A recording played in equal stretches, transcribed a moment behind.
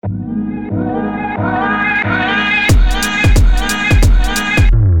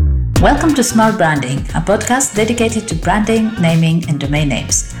Welcome to Smart Branding, a podcast dedicated to branding, naming, and domain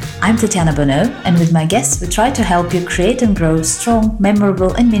names. I'm Nikita Blanc, and with my guests, we try to help you create and grow strong,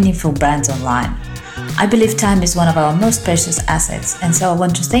 memorable, and meaningful brands online. I believe time is one of our most precious assets, and so I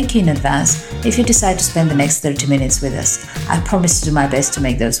want to thank you in advance if you decide to spend the next 30 minutes with us. I promise to do my best to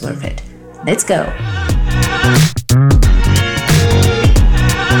make those worth it. Let's go!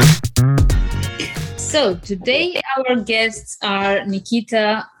 So today our guests are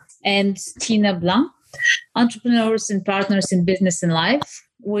Nikita and Tina Blanc, entrepreneurs and partners in business and life.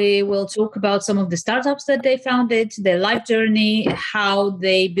 We will talk about some of the startups that they founded, their life journey, how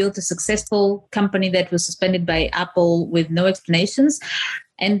they built a successful company that was suspended by Apple with no explanations,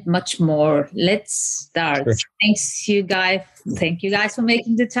 and much more. Let's start. Sure. Thank you guys for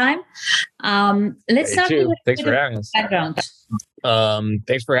making the time. Let's start with Thanks for having us. Background.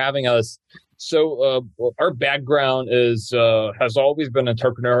 Thanks for having us. So our background is has always been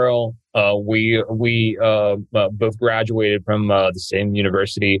entrepreneurial. We both graduated from the same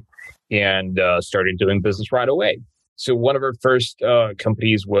university and started doing business right away. So one of our first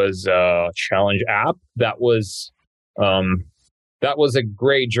companies was Challenge App. That was a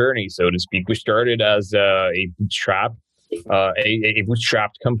great journey, so to speak. We started as a bootstrap. A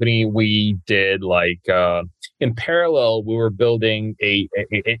bootstrapped company. We did in parallel, we were building a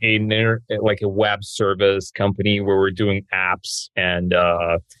web service company where we're doing apps and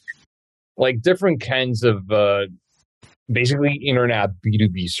different kinds of basically internet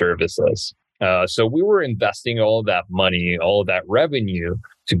B2B services. So we were investing all of that money, all of that revenue,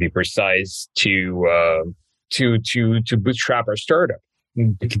 to be precise, to bootstrap our startup.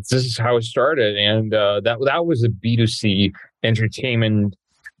 Because this is how it started, and that was a B2C entertainment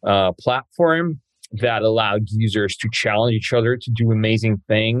platform that allowed users to challenge each other to do amazing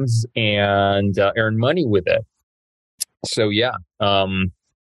things and earn money with it. So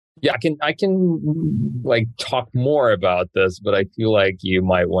I can talk more about this, but I feel like you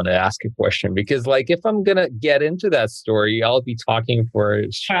might want to ask a question because if I'm gonna get into that story, I'll be talking for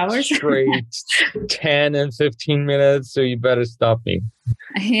hours straight 10 and 15 minutes. So you better stop me.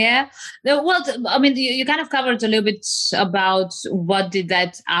 Yeah. Well, I mean, you kind of covered a little bit about what did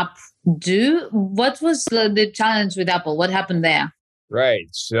that app do. What was the challenge with Apple? What happened there? Right.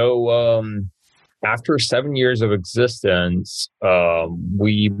 So after 7 years of existence,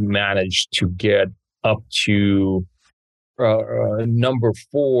 we managed to get up to number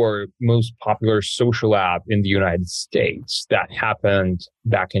 4 most popular social app in the United States. That happened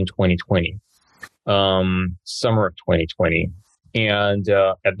back in 2020, summer of 2020. And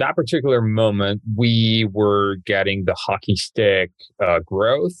at that particular moment, we were getting the hockey stick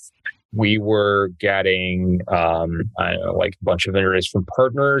growth. We were getting, a bunch of interest from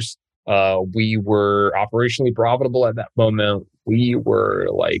partners. We were operationally profitable at that moment. We were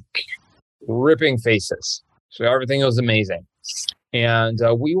ripping faces. So everything was amazing. And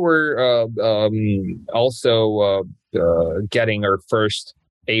we were also getting our first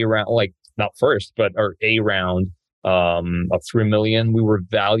A round, not first, but our A round of 3 million. We were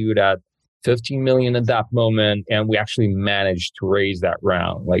valued at 15 million at that moment, and we actually managed to raise that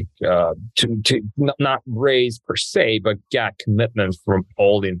round, to not raise per se, but get commitments from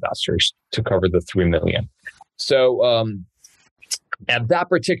all the investors to cover the 3 million. So at that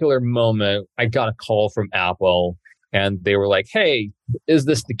particular moment, I got a call from Apple, and they were like, "Hey, is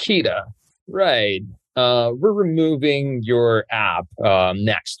this Nikita? Right? We're removing your app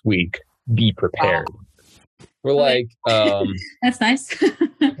next week. Be prepared." Wow. We're that's nice.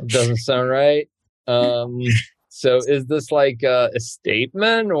 Doesn't sound right. So is this a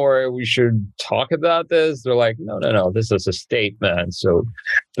statement, or we should talk about this? They're like, no, this is a statement. So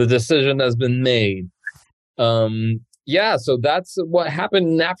the decision has been made. So that's what happened.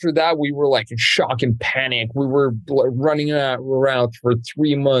 And after that, we were in shock and panic. We were running around for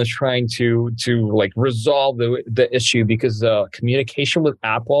 3 months trying to resolve the issue because communication with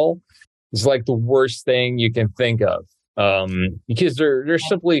Apple is the worst thing you can think of. Because they're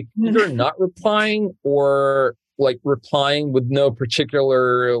simply either not replying or replying with no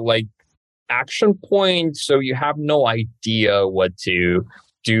particular action point. So you have no idea what to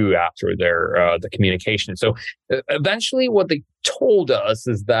do after the communication. So eventually what they told us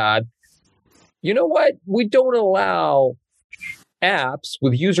is that, you know what, we don't allow apps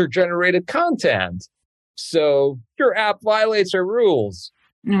with user-generated content. So your app violates our rules.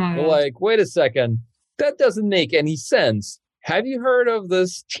 We're wait a second, that doesn't make any sense. Have you heard of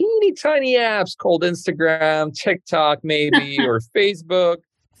this teeny tiny apps called Instagram, TikTok maybe, or Facebook?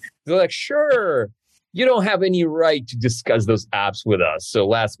 They're like, sure, you don't have any right to discuss those apps with us. So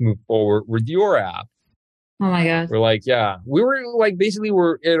let's move forward with your app. Oh my God. We're like, yeah, we were like, basically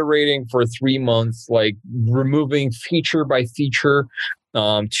we're iterating for 3 months, like removing feature by feature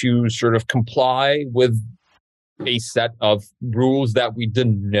to sort of comply with a set of rules that we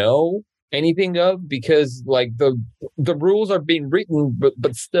didn't know anything of, because like the rules are being written,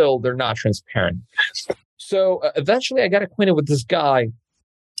 but still they're not transparent. So eventually I got acquainted with this guy,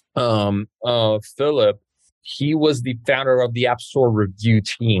 Philip. He was the founder of the App Store review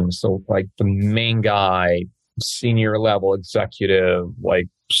team. So like the main guy, senior level executive, like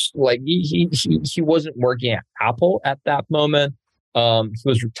he wasn't working at Apple at that moment. He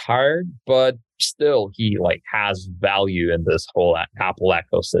was retired, but still he like has value in this whole Apple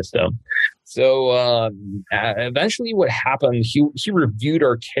ecosystem. So eventually what happened, he reviewed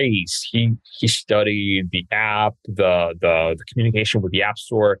our case. He studied the app, the communication with the App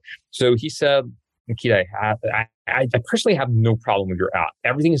Store. So he said, Nikita, I personally have no problem with your app.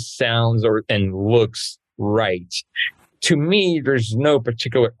 Everything sounds and looks right. To me, there's no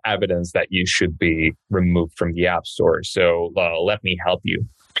particular evidence that you should be removed from the App Store. So let me help you.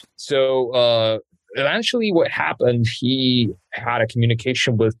 So eventually what happened, he had a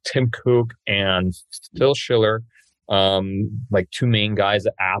communication with Tim Cook and Phil Schiller, like two main guys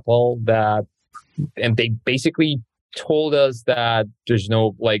at Apple, and they basically told us that there's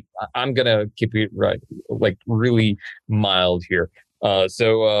no, like, I'm going to keep it right, like really mild here.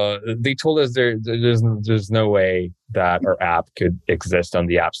 So they told us there's no way that our app could exist on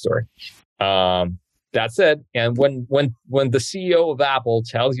the App Store. That's it. And when the CEO of Apple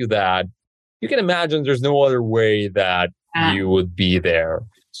tells you that, you can imagine there's no other way that you would be there.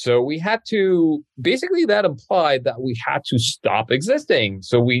 So we had to, basically that implied that we had to stop existing.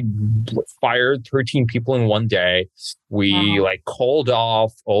 So we fired 13 people in one day. We like called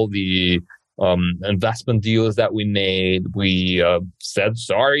off all the investment deals that we made. We said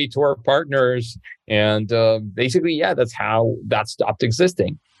sorry to our partners. And basically, yeah, that's how that stopped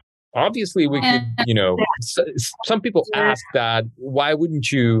existing. Obviously, we could, some people ask that, why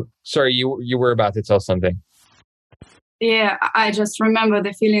wouldn't you? Sorry, you were about to tell something. Yeah, I just remember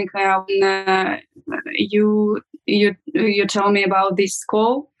the feeling when you told me about this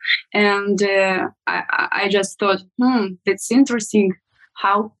call, and I just thought, that's interesting.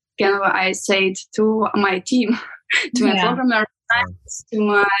 How can I say it to my team, to my programmer, to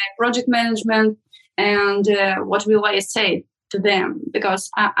my project management, and what will I say to them? Because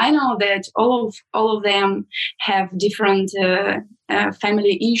I know that all of them have different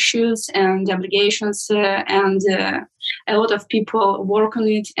family issues and obligations, and a lot of people work on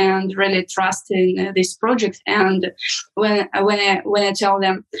it and really trust in this project. And when I tell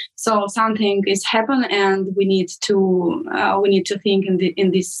them, so something is happened and we need to think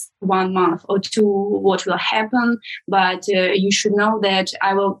in this 1 month or two what will happen, but you should know that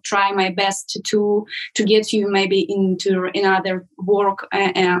I will try my best to get you maybe into another work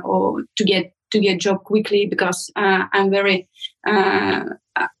or to get job quickly, because I'm very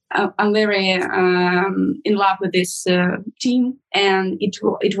in love with this team, and it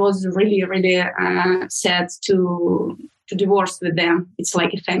was really sad to divorce with them. It's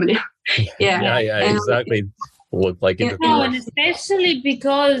like a family. yeah, exactly. Look like it. And especially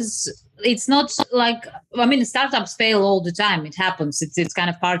because it's not like, I mean, startups fail all the time. It happens. It's kind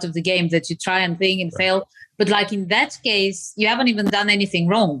of part of the game that you try and think and fail. But like in that case, you haven't even done anything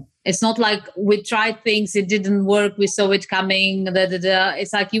wrong. It's not like we tried things, it didn't work, we saw it coming.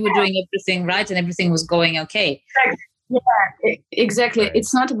 It's like you were doing everything right and everything was going okay. Yeah, exactly.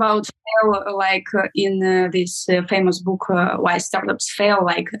 It's not about fail like in this famous book, Why Startups Fail.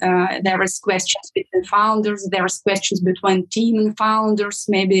 Like there is questions between founders, there is questions between team and founders.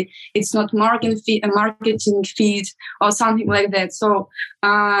 Maybe it's not marketing feed or something like that. So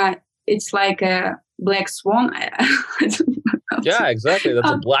it's like a black swan. Yeah, exactly. That's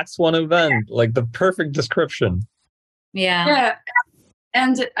a black swan event. Like the perfect description. Yeah.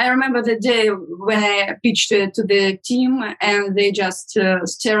 And I remember the day when I pitched to the team, and they just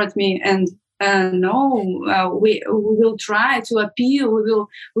stare at me and no, we will try to appeal.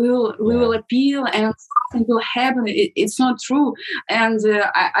 We will appeal, and something will happen. It's not true. And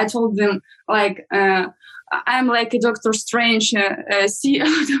I told them like. I'm like a Doctor Strange, see a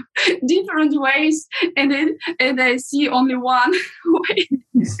lot of different ways, and I see only one way.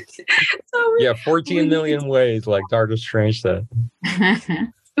 So 14 million ways, like Doctor Strange said.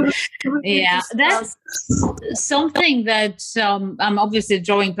 Yeah, that's something that I'm obviously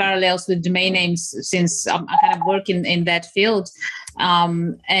drawing parallels with domain names since I kind of work in that field.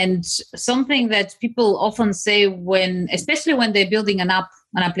 And something that people often say especially when they're building an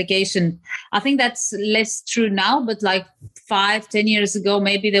application, I think that's less true now, but like 5-10 years ago,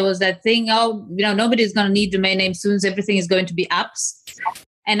 maybe there was that thing, nobody's going to need domain names soon, everything is going to be apps.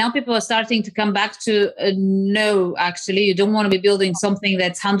 And now people are starting to come back to, no, actually, you don't want to be building something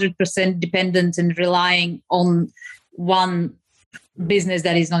that's 100% dependent and relying on one business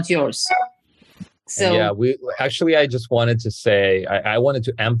that is not yours. So yeah, I just wanted to say, I wanted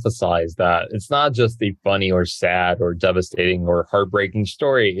to emphasize that it's not just a funny or sad or devastating or heartbreaking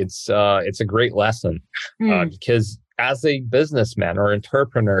story. It's a great lesson because as a businessman or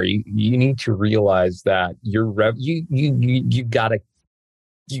entrepreneur, you need to realize that you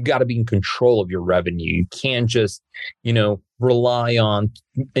gotta be in control of your revenue. You can't just, rely on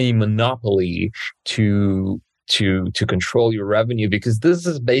a monopoly to control your revenue, because this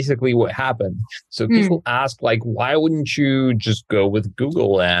is basically what happened. So people ask, like, why wouldn't you just go with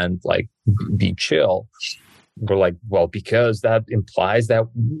Google and like be chill? We're like, well, because that implies that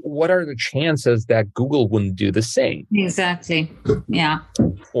what are the chances that Google wouldn't do the same? Exactly. Yeah.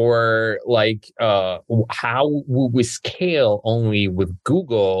 Or like, how would we scale only with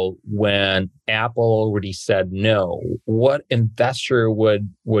Google when Apple already said no? What investor would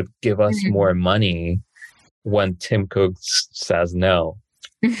give us more money when Tim Cook says no?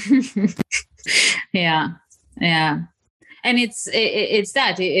 Yeah. And it's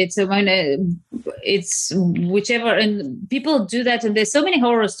whichever, and people do that. And there's so many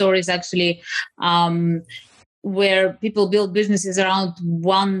horror stories actually, where people build businesses around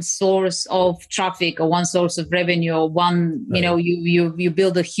one source of traffic or one source of revenue, or one, you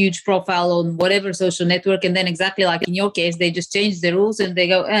build a huge profile on whatever social network. And then exactly like in your case, they just change the rules and they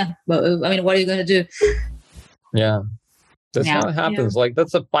go, what are you going to do? Yeah. That's how it happens. Like,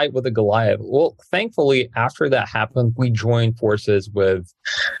 that's a fight with a Goliath. Well, thankfully, after that happened, we joined forces with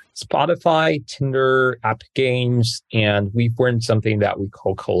Spotify, Tinder, App Games, and we formed something that we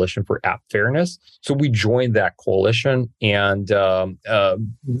call Coalition for App Fairness. So we joined that coalition, and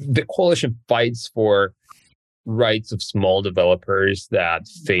the coalition fights for rights of small developers that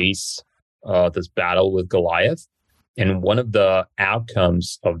face this battle with Goliath. And one of the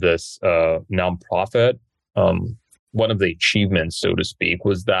outcomes of this nonprofit, one of the achievements, so to speak,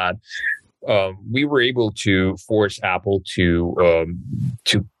 was that we were able to force Apple to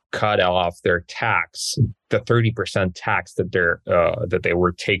cut off their tax, the 30% tax that they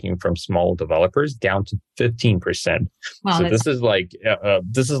were taking from small developers, down to 15%. Wow, so this is like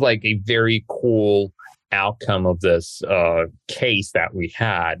a very cool outcome of this case that we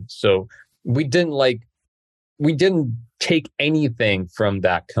had. So we didn't take anything from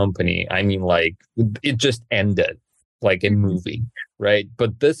that company. I mean, like, it just ended like a movie, right?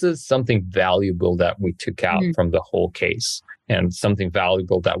 But this is something valuable that we took out from the whole case, and something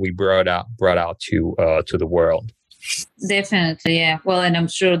valuable that we brought out to the world. Definitely, yeah. Well, and I'm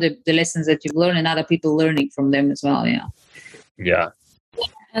sure the lessons that you've learned and other people learning from them as well. Yeah. Yeah.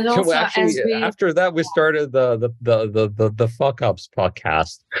 And also, after that, we started the Fuck Ups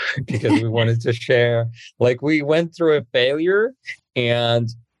podcast, because we wanted to share, like, we went through a failure, and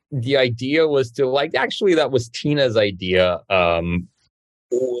the idea was to, like, actually that was Tina's idea.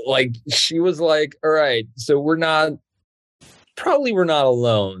 Like, she was like, all right, so we're not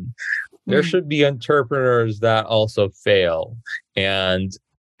alone. There should be entrepreneurs that also fail. And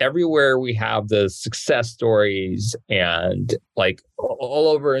everywhere we have the success stories, and like all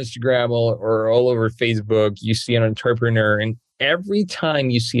over Instagram or all over Facebook, you see an entrepreneur, and every time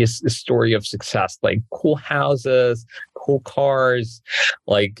you see a story of success, like cool houses, cool cars,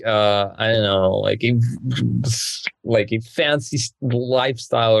 like I don't know, like a fancy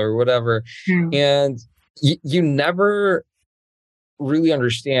lifestyle or whatever, and you never really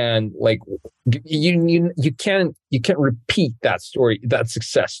understand, like, you can't repeat that story, that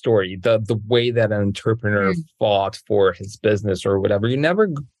success story, the way that an entrepreneur fought for his business or whatever. You never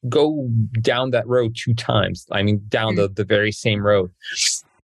go down that road two times. I mean, down the very same road.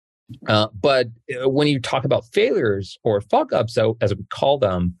 But when you talk about failures or fuck ups, so as we call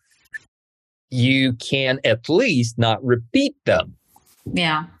them, you can at least not repeat them.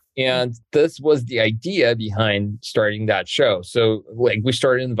 Yeah. And this was the idea behind starting that show. So, like, we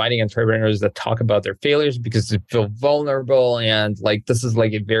started inviting entrepreneurs that talk about their failures because they feel vulnerable. And like, this is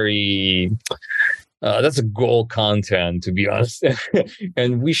like a very, that's a gold content, to be honest.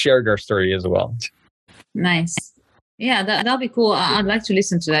 And we shared our story as well. Nice. Yeah, that'll be cool. I'd like to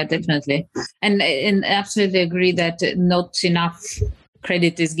listen to that, definitely. And absolutely agree that not enough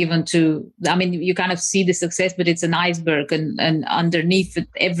credit is given to, I mean, you kind of see the success, but it's an iceberg, and underneath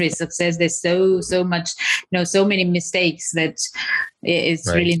every success, there's so much, so many mistakes that it's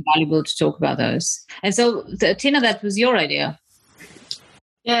really invaluable to talk about those. And so, Tina, that was your idea.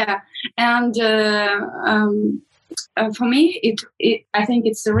 Yeah. And for me, I think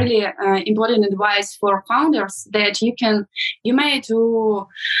it's a really important advice for founders that you may to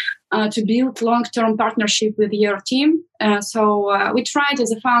build long-term partnership with your team. So we tried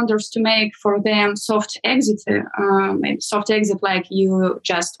as a founders to make for them soft exit, maybe soft exit, like you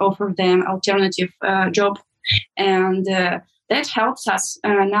just offer them alternative job, and that helps us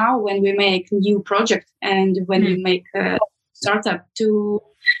now when we make new project and when we make a startup to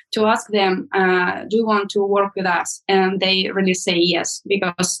ask them, do you want to work with us? And they really say yes,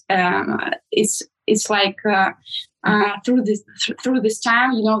 because it's like through this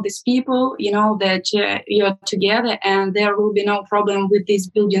time, these people, that you're together, and there will be no problem with this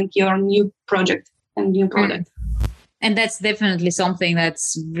building your new project and new product. And that's definitely something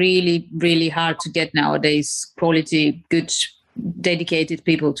that's really, really hard to get nowadays. Quality, good, dedicated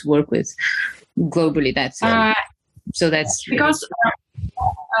people to work with globally. That's so that's because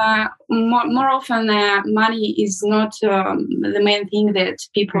more often money is not the main thing that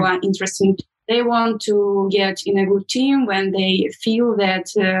people are interested in. They want to get in a good team when they feel that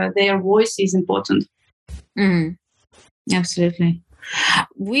their voice is important. Absolutely.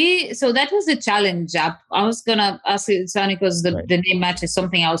 So that was a challenge. I was gonna ask you, Sani, because the name matches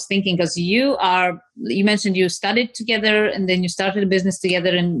something I was thinking, because you mentioned you studied together and then you started a business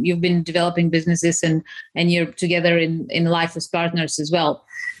together, and you've been developing businesses and you're together in life as partners as well.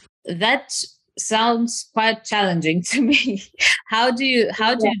 That sounds quite challenging to me. How do you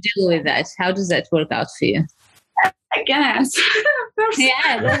deal with that? How does that work out for you? I can answer.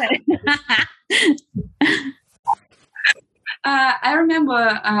 Yeah, go ahead. I remember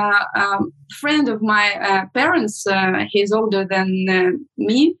a friend of my parents, he's older than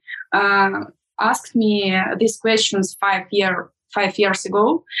me, asked me these questions 5 years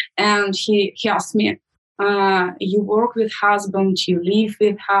ago, and he asked me, you work with husband, you live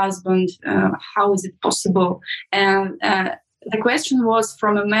with husband, how is it possible? And the question was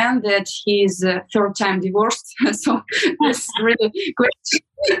from a man that he's third time divorced. So that's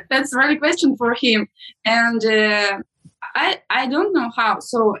really question for him. And I don't know how.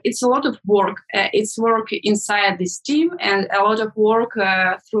 So it's a lot of work. It's work inside this team, and a lot of work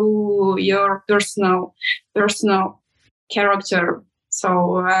through your personal character.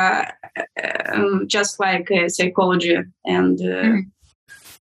 So just like psychology, and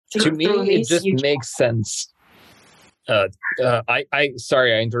to me, it just makes sense. I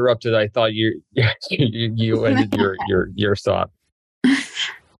sorry, I interrupted. I thought you ended your thought.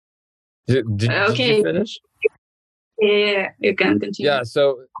 Did you finish? Yeah, you can continue. Yeah,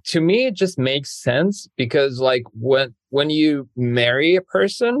 so to me, it just makes sense, because like when you marry a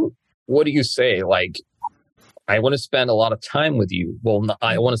person, what do you say? Like, I want to spend a lot of time with you. Well,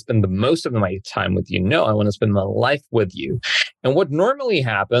 I want to spend the most of my time with you. No, I want to spend my life with you. And what normally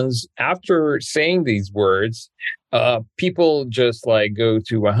happens after saying these words, people just like go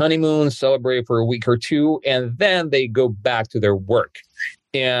to a honeymoon, celebrate for a week or two, and then they go back to their work.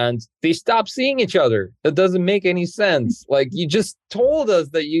 And they stop seeing each other. That doesn't make any sense. Like, you just told us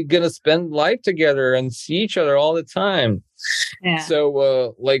that you're going to spend life together and see each other all the time. Yeah.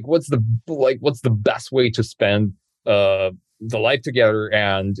 So, what's the best way to spend the life together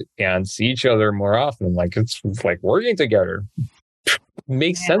and see each other more often? Like, it's like working together.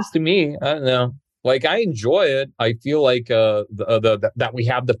 Makes sense to me. I don't know. Like, I enjoy it. I feel like that we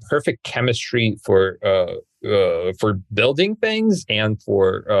have the perfect chemistry for building things and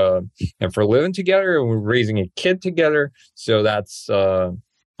for living together, and we're raising a kid together. So that's I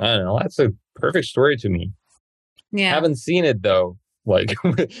don't know. That's a perfect story to me. Yeah, haven't seen it though. Like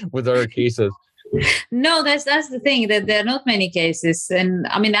with other cases. No, that's the thing, that there are not many cases, and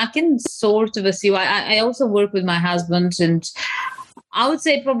I mean, I can sort of see why. I also work with my husband, and I would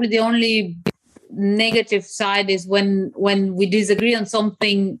say probably the only negative side is when we disagree on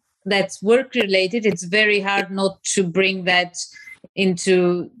something that's work related. It's very hard not to bring that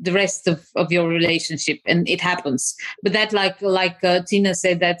into the rest of your relationship, and it happens. But that, like Tina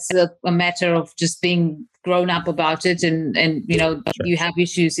said, that's a matter of just being grown up about it, and sure. You have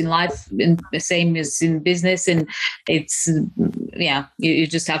issues in life, and the same as in business, and it's you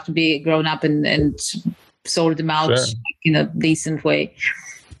just have to be grown up and sort them out, sure. In a decent way.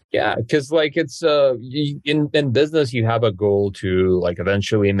 Yeah, because like it's in business, you have a goal to like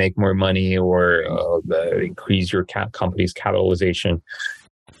eventually make more money or increase your company's capitalization.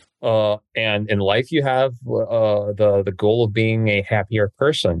 And in life, you have the goal of being a happier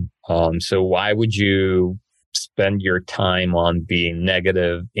person. So why would you spend your time on being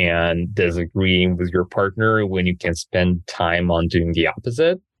negative and disagreeing with your partner when you can spend time on doing the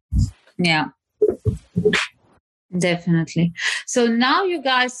opposite? Yeah. Definitely. So now you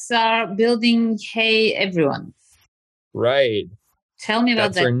guys are building HeyEveryone. Right. Tell me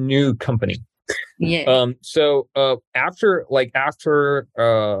about That's that. our new company. Yeah. So after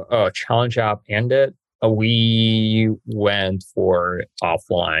Challenge App ended, we went for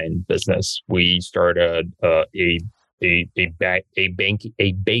offline business. We started a baking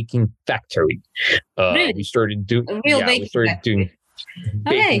factory. Really? We started doing A real baking we started factory. doing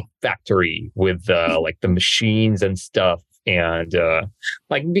baking factory with like the machines and stuff. And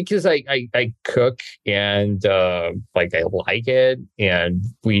like, because I cook and like I like it, and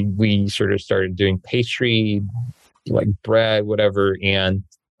we sort of started doing pastry, like bread, whatever. And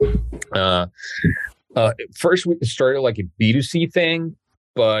first we started like a B2C thing,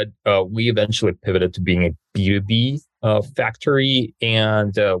 but we eventually pivoted to being a B2B factory,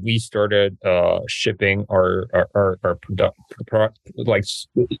 and we started shipping our like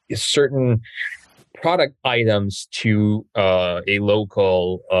certain product items to a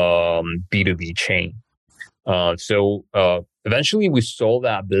local B2B chain. So eventually we sold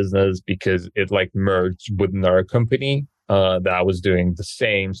that business because it like merged with another company that was doing the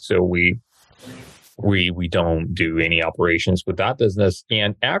same. So we don't do any operations with that business.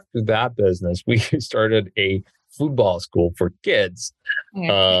 And after that business, we started a football school for kids,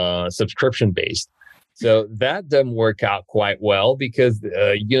 subscription based. So that didn't work out quite well because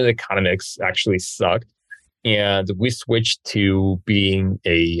unit economics actually sucked. And we switched to being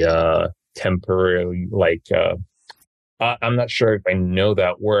a temporary, like, I'm not sure if I know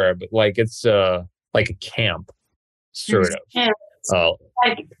that word, but like it's like a camp, sort of. Yeah.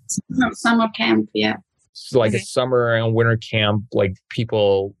 Like summer camp, yeah. So like a summer and winter camp, like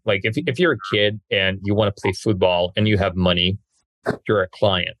people, like if you're a kid and you want to play football and you have money, you're a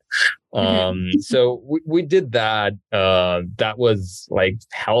client. So we did that. That was like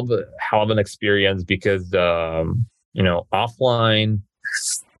hell of an experience because offline,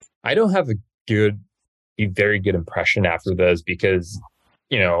 I don't have a very good impression after this because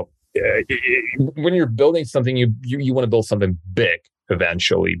when you're building something, you want to build something big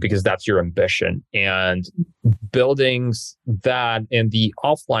eventually because that's your ambition. And building that in the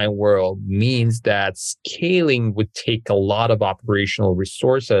offline world means that scaling would take a lot of operational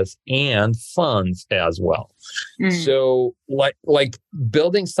resources and funds as well. So like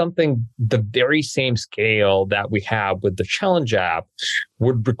building something the very same scale that we have with the Challenge app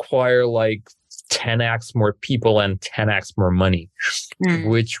would require like 10x more people and 10x more money,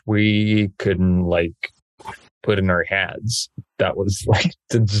 which we couldn't like put in our heads. That was like,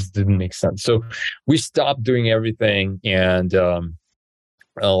 that just didn't make sense. So we stopped doing everything. And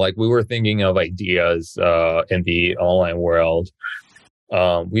like we were thinking of ideas in the online world.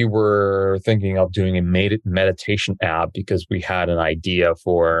 We were thinking of doing a meditation app because we had an idea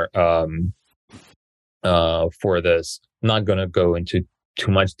for this. I'm not going to go into too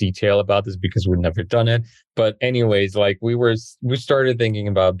much detail about this because we've never done it. But anyways, like we started thinking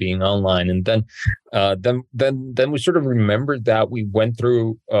about being online, and then we sort of remembered that we went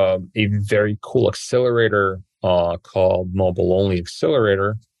through a very cool accelerator called Mobile Only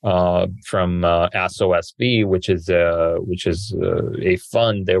Accelerator from SOSV, which is a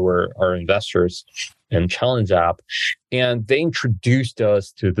fund. They were our investors in Challenge App, and they introduced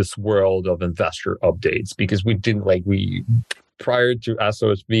us to this world of investor updates because prior to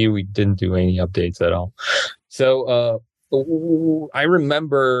SOSV, we didn't do any updates at all. So I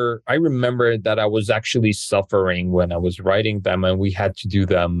remember that I was actually suffering when I was writing them, and we had to do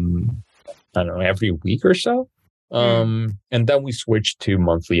them, I don't know, every week or so. And then we switched to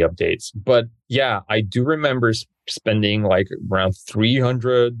monthly updates. But yeah, I do remember spending like around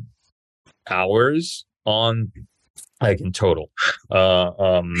 300 hours on, like in total,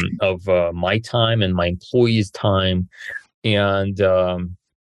 of my time and my employees' time. And oh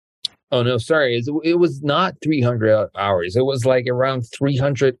no, sorry, it was not 300 hours. It was like around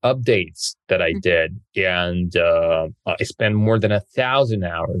 300 updates that I did, and I spent more than 1,000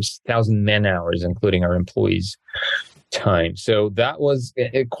 man hours, including our employees' time. So that was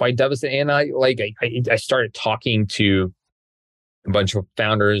quite devastating. And I started talking to a bunch of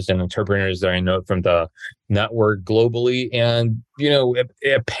founders and entrepreneurs that I know from the network globally, and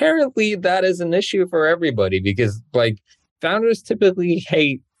apparently that is an issue for everybody because like founders typically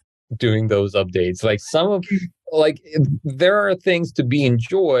hate doing those updates. There are things to be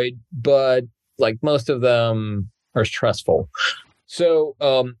enjoyed, but like most of them are stressful. So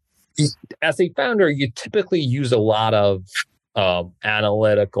as a founder, you typically use a lot of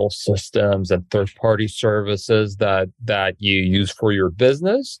analytical systems and third-party services that you use for your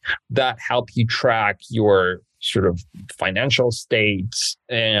business that help you track your sort of financial states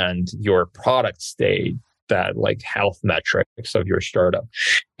and your product state, like health metrics of your startup.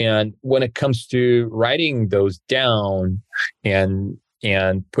 And when it comes to writing those down and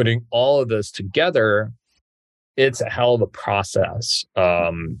putting all of this together, it's a hell of a process.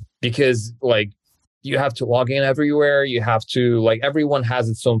 Because like you have to log in everywhere. You have to, like, everyone has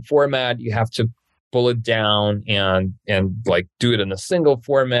its own format. You have to pull it down and like do it in a single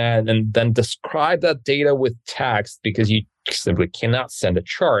format, and then describe that data with text, because you simply cannot send a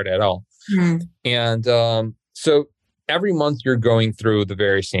chart at all. And so every month you're going through the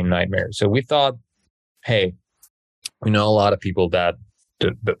very same nightmare. So we thought, hey, we know a lot of people that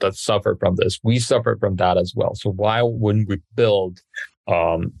suffer from this. We suffer from that as well. So why wouldn't we build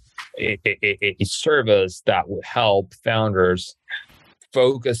a service that would help founders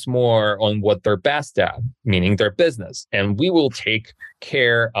focus more on what they're best at, meaning their business, and we will take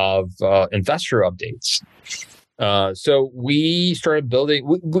care of investor updates. So we started building.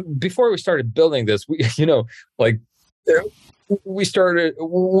 Before we started building this, we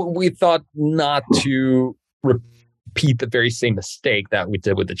thought not to repeat the very same mistake that we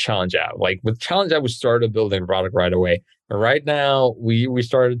did with the Challenge app. Like with Challenge app, we started building a product right away. And right now, we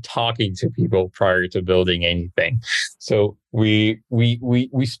started talking to people prior to building anything. So we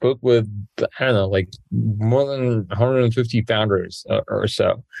spoke with, I don't know, like more than 150 founders or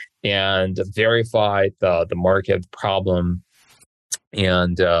so, and verified the market problem.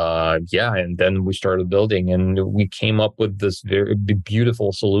 And and then we started building, and we came up with this very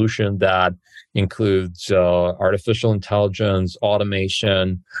beautiful solution that includes artificial intelligence,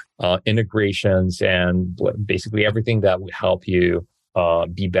 automation, integrations, and basically everything that would help you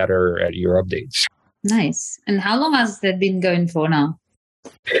be better at your updates. Nice. And how long has that been going for now?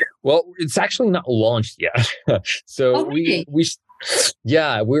 Well, it's actually not launched yet. So really?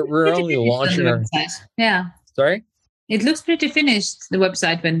 we're only launching our website. Yeah. Sorry? It looks pretty finished, the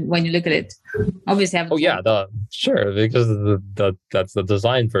website, when you look at it. Obviously, sure, because that's the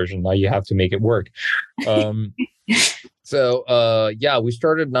design version. Now you have to make it work. So we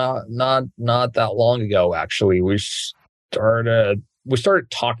started not that long ago. Actually, we started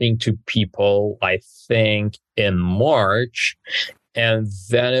talking to people, I think, in March, and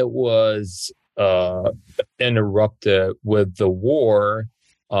then it was interrupted with the war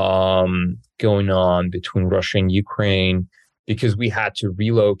going on between Russia and Ukraine, because we had to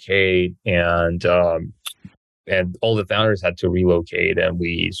relocate, and all the founders had to relocate, and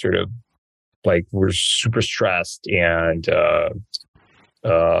we sort of like were super stressed and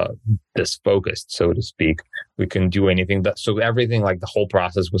disfocused, so to speak. We couldn't do anything. So everything, like the whole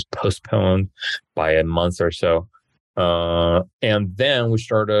process, was postponed by a month or so. And then we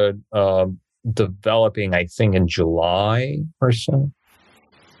started developing, I think, in July or so.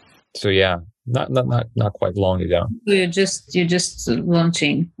 So yeah, not quite long ago. You're just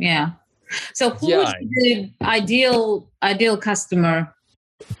launching, yeah. So who is the ideal customer?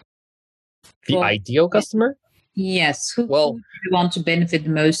 The ideal customer? Yes. Who you want to benefit the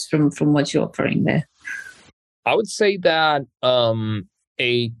most from what you're offering there? I would say that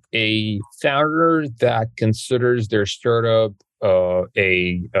a founder that considers their startup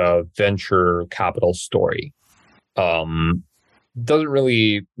a venture capital story. Doesn't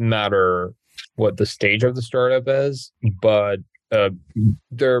really matter what the stage of the startup is, but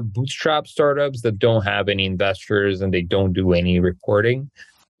they're bootstrap startups that don't have any investors and they don't do any reporting,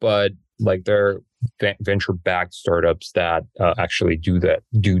 but like they're venture-backed startups that actually do that.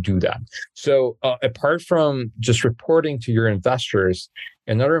 So apart from just reporting to your investors,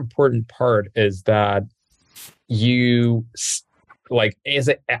 another important part is that you, like, as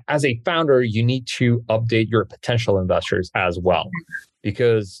a founder, you need to update your potential investors as well,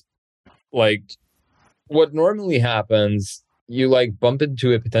 because like what normally happens, you like bump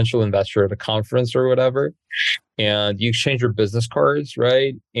into a potential investor at a conference or whatever, and you exchange your business cards,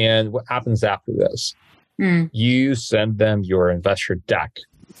 right? And what happens after this? You send them your investor deck,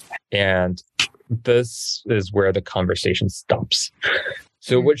 and this is where the conversation stops.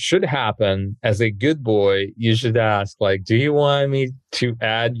 So what should happen, as a good boy, you should ask, like, do you want me to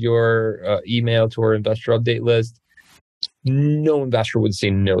add your email to our investor update list? No investor would say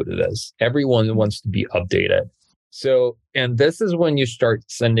no to this. Everyone wants to be updated. So, and this is when you start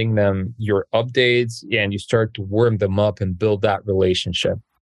sending them your updates and you start to warm them up and build that relationship.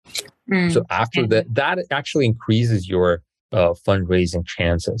 So after that actually increases your fundraising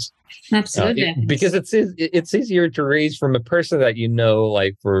chances. Absolutely. Because it's easier to raise from a person that you know,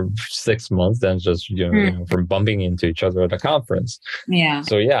 like, for 6 months than just from bumping into each other at a conference. Yeah.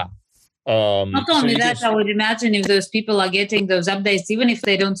 So yeah. Not only that, I would imagine if those people are getting those updates, even if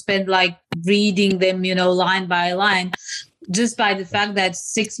they don't spend like reading them, line by line, just by the fact that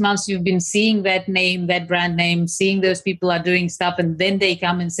 6 months you've been seeing that name, that brand name, seeing those people are doing stuff, and then they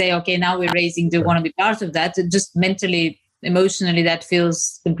come and say, okay, now we're raising, do you want to be part of that? It just mentally, emotionally, that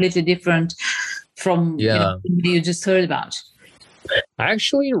feels completely different from somebody you just heard about. I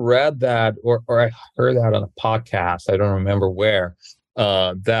actually read that, or I heard that on a podcast. I don't remember where.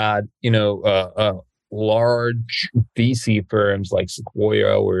 That large VC firms like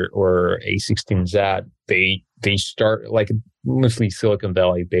Sequoia or A16Z, they start, like, mostly Silicon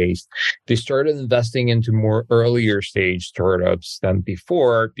Valley based. They started investing into more earlier stage startups than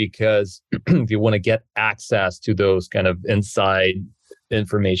before because they want to get access to those kind of inside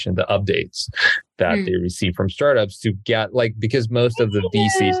information, the updates that they receive from startups to get, like, because most of the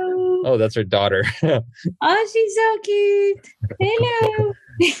VCs. Oh, that's her daughter. Oh, she's so cute. Hello.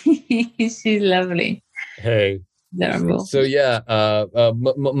 She's lovely. Hey. Adorable. So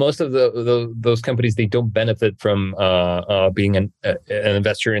most of those companies, they don't benefit from being an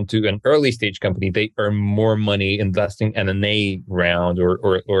investor into an early stage company. They earn more money investing in an A round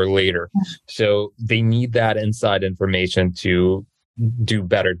or later. So they need that inside information to do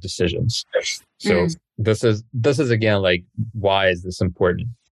better decisions. So this is again, like, why is this important?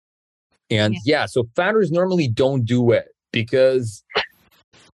 And so founders normally don't do it because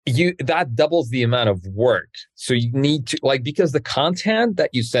that doubles the amount of work. So you need to, like, because the content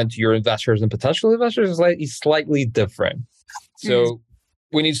that you send to your investors and potential investors is slightly different. So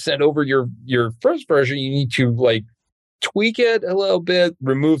when you send over your first version, you need to, like, tweak it a little bit,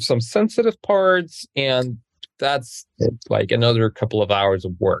 remove some sensitive parts, and that's like another couple of hours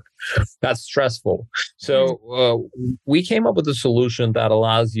of work. That's stressful. So we came up with a solution that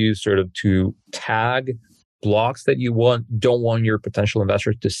allows you sort of to tag blocks that you don't want your potential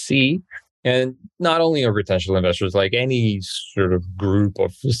investors to see. And not only your potential investors, like any sort of group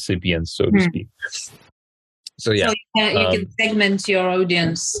of recipients, so to speak. So you can segment your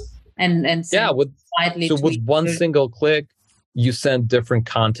audience and with one single click, you send different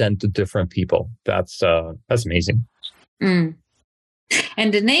content to different people. That's amazing.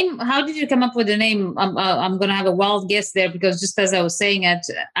 And the name, how did you come up with the name? I'm going to have a wild guess there, because just as I was saying it,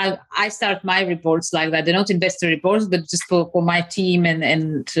 I start my reports like that. They're not investor reports, but just for my team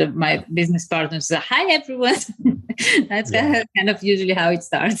and my business partners. Hi, everyone. That's kind of usually how it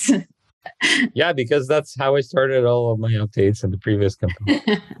starts. Yeah, because that's how I started all of my updates in the previous company.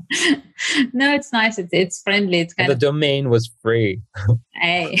 No, it's nice. It's friendly. It's kind of the domain was free.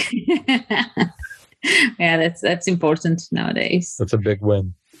 Hey. Yeah, that's important nowadays. That's a big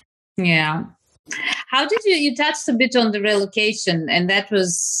win. Yeah. How did you touched a bit on the relocation, and that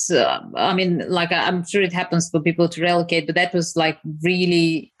was, I'm sure it happens for people to relocate, but that was like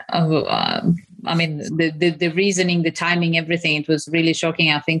really, the reasoning, the timing, everything. It was really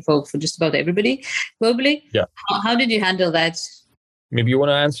shocking, I think, for just about everybody globally. Yeah. How did you handle that? Maybe you want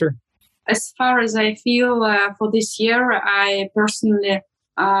to answer? As far as I feel for this year, I personally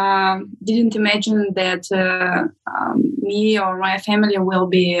didn't imagine that me or my family will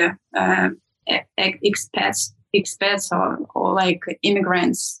be expats or like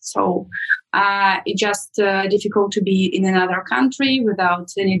immigrants. So it's just difficult to be in another country without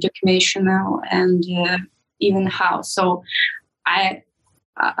any documentation and even house. So I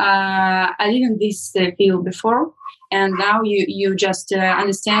didn't this feel before. And now you just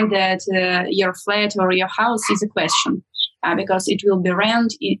understand that your flat or your house is a question. Because it will be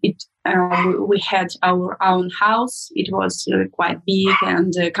rent. We had our own house. It was quite big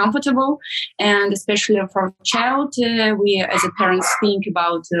and comfortable, and especially for a child, we as a parents think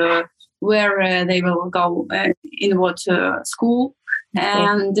about where they will go in what school,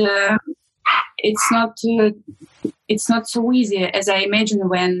 and it's not so easy as I imagine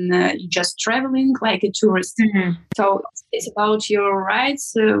when you're just traveling like a tourist. Mm-hmm. So it's about your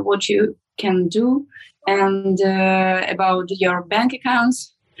rights, what you can do, and about your bank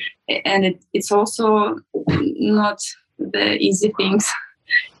accounts, and it's also not the easy things.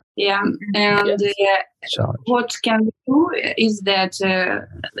 Yeah, and what can we do is that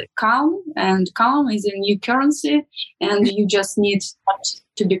calm is a new currency, and you just need not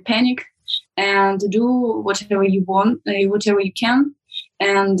to be panic and do whatever you want, whatever you can,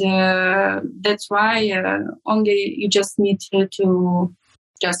 and that's why only you just need to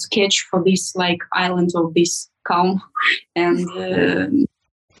just catch for this like island of this calm, and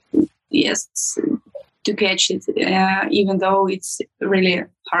yes, to catch it, even though it's really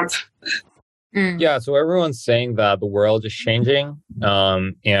hard. Yeah, so everyone's saying that the world is changing,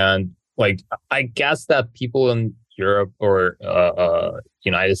 and like I guess that people in Europe or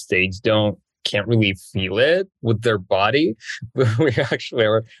United States don't can't really feel it with their body, but we actually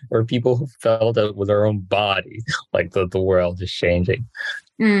are people who felt it with our own body, like the world is changing.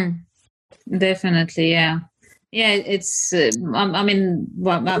 Definitely, yeah. Yeah, it's. I mean,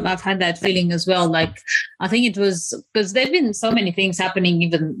 I've had that feeling as well. Like, I think it was because there've been so many things happening.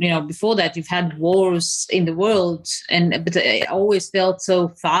 Even before that, you've had wars in the world, but it always felt so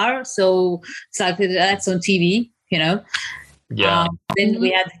far. So it's like that's on TV. Yeah. Then we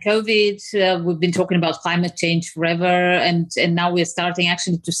had COVID. We've been talking about climate change forever, and now we're starting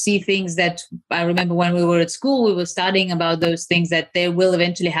actually to see things that I remember when we were at school. We were studying about those things that they will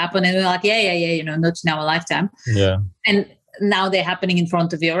eventually happen, and we're like, yeah, not in our lifetime. Yeah. And now they're happening in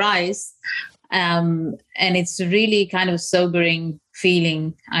front of your eyes, and it's really kind of sobering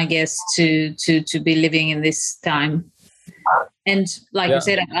feeling, I guess, to be living in this time. And like you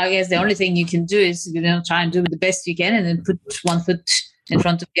said, I guess the only thing you can do is try and do the best you can, and then put one foot in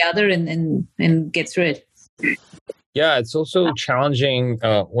front of the other, and get through it. Yeah, it's also challenging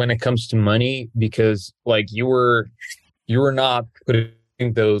when it comes to money, because like you were not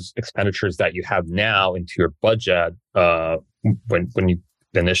putting those expenditures that you have now into your budget when you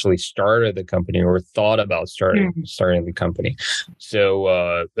initially started the company or thought about starting the company.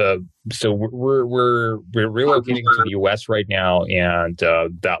 So so we're relocating to the US right now, and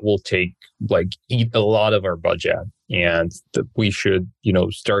that will eat a lot of our budget, and we should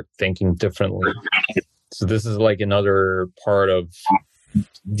start thinking differently. So this is like another part of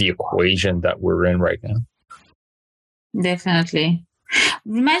the equation that we're in right now. Definitely.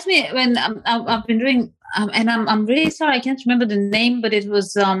 Reminds me when I've been doing, and I'm really sorry, I can't remember the name, but it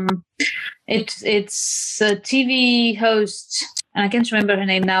was it's a TV host, and I can't remember her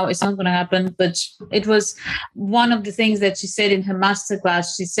name now. It's not going to happen, but it was one of the things that she said in her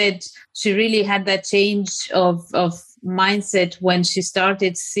masterclass. She said she really had that change of mindset when she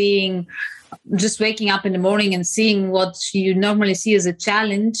started seeing, just waking up in the morning and seeing what you normally see as a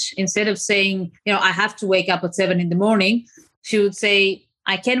challenge. Instead of saying, I have to wake up at 7 a.m, she would say,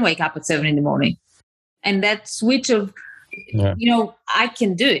 I can wake up at 7 a.m. And that switch of, I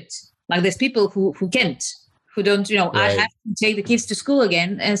can do it. Like there's people who can't, who don't, Right. I have to take the kids to school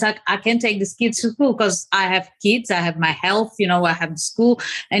again. And it's like, I can take these kids to school because I have kids, I have my health, I have the school.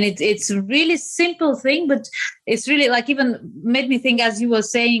 And it's a really simple thing, but it's really like even made me think, as you were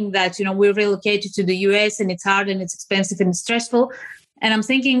saying that, we're relocated to the US and it's hard and it's expensive and it's stressful. And I'm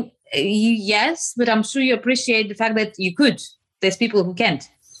thinking, yes, but I'm sure you appreciate the fact that you could. There's people who can't.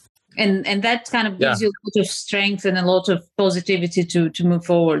 And that kind of gives you a lot of strength and a lot of positivity to move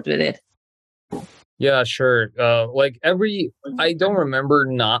forward with it. Yeah, sure. I don't remember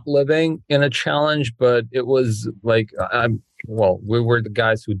not living in a challenge, but it was like, we were the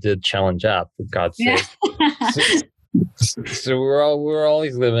guys who did Challenge App, for God's sake. So we're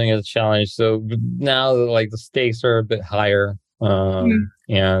always living in a challenge. So now the stakes are a bit higher,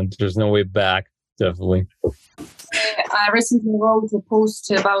 and there's no way back, definitely. I recently wrote a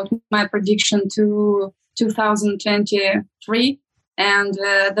post about my prediction to 2023, and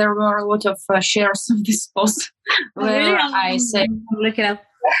there were a lot of shares of this post where I say, look it up.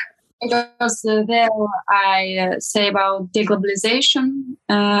 Because there I say about deglobalization,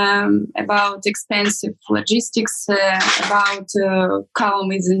 about expensive logistics, about calm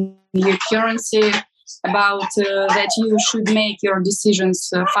with the new currency, about that you should make your decisions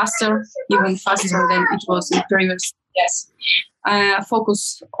faster, even faster than it was in previous. Yes.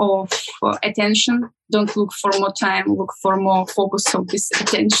 Focus of attention. Don't look for more time. Look for more focus of this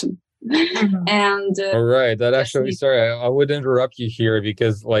attention. And all right, that actually, sorry, I would interrupt you here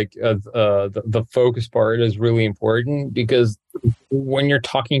because the focus part is really important, because when you're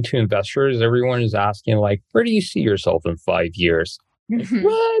talking to investors, everyone is asking where do you see yourself in 5 years?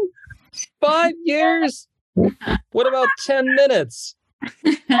 What? 5 years? What about 10 minutes?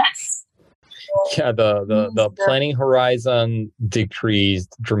 Yeah, the planning horizon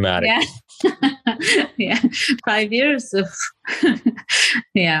decreased dramatically. Yeah. 5 years of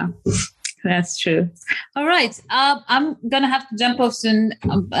yeah, that's true. All right, I'm gonna have to jump off soon.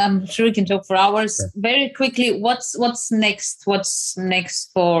 I'm sure we can talk for hours. Very quickly, what's next? What's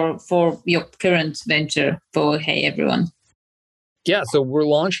next for your current venture for HeyEveryone? Yeah, so we're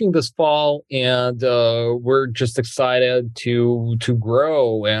launching this fall, and we're just excited to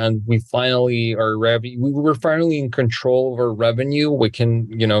grow. And we finally are we're finally in control of our revenue. We can,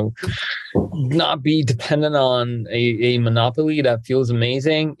 not be dependent on a monopoly. That feels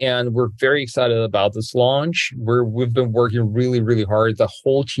amazing, and we're very excited about this launch. We've been working really, really hard, the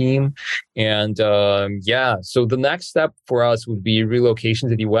whole team, and so the next step for us would be relocation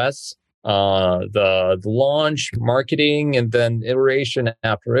to the US. the launch, marketing, and then iteration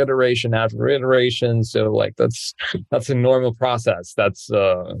after iteration after iteration. So like that's a normal process. That's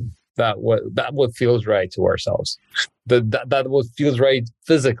what feels right to ourselves. That what feels right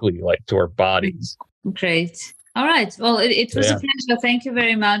physically, like to our bodies. Great. All right. Well, it was a pleasure. Thank you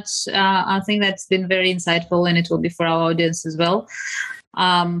very much. I think that's been very insightful, and it will be for our audience as well.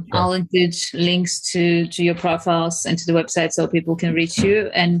 I'll include links to your profiles and to the website so people can reach you,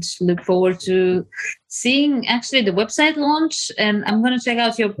 and look forward to seeing actually the website launch. And I'm going to check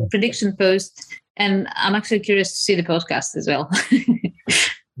out your prediction post, and I'm actually curious to see the podcast as well.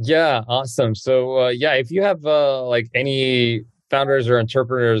 Yeah, awesome. So if you have like any founders or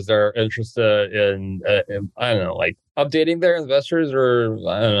entrepreneurs that are interested in I don't know, like updating their investors, or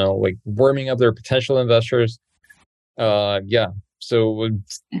I don't know, like warming up their potential investors, so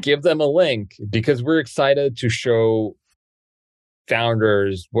give them a link, because we're excited to show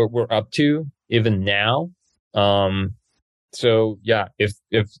founders what we're up to even now. So yeah, if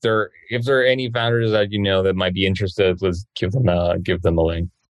there are any founders that that might be interested, let's give them a link.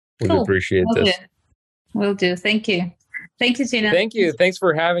 We'd appreciate this. Will do. Thank you. Thank you, Tina. Thank you. Thanks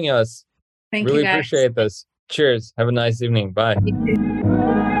for having us. Thank you. Really guys. Appreciate this. Cheers. Have a nice evening. Bye.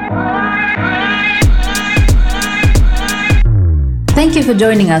 Thank you for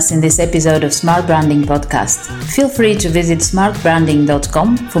joining us in this episode of Smart Branding Podcast. Feel free to visit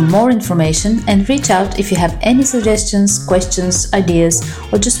smartbranding.com for more information, and reach out if you have any suggestions, questions, ideas,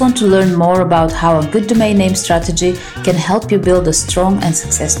 or just want to learn more about how a good domain name strategy can help you build a strong and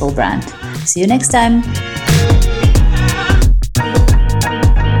successful brand. See you next time.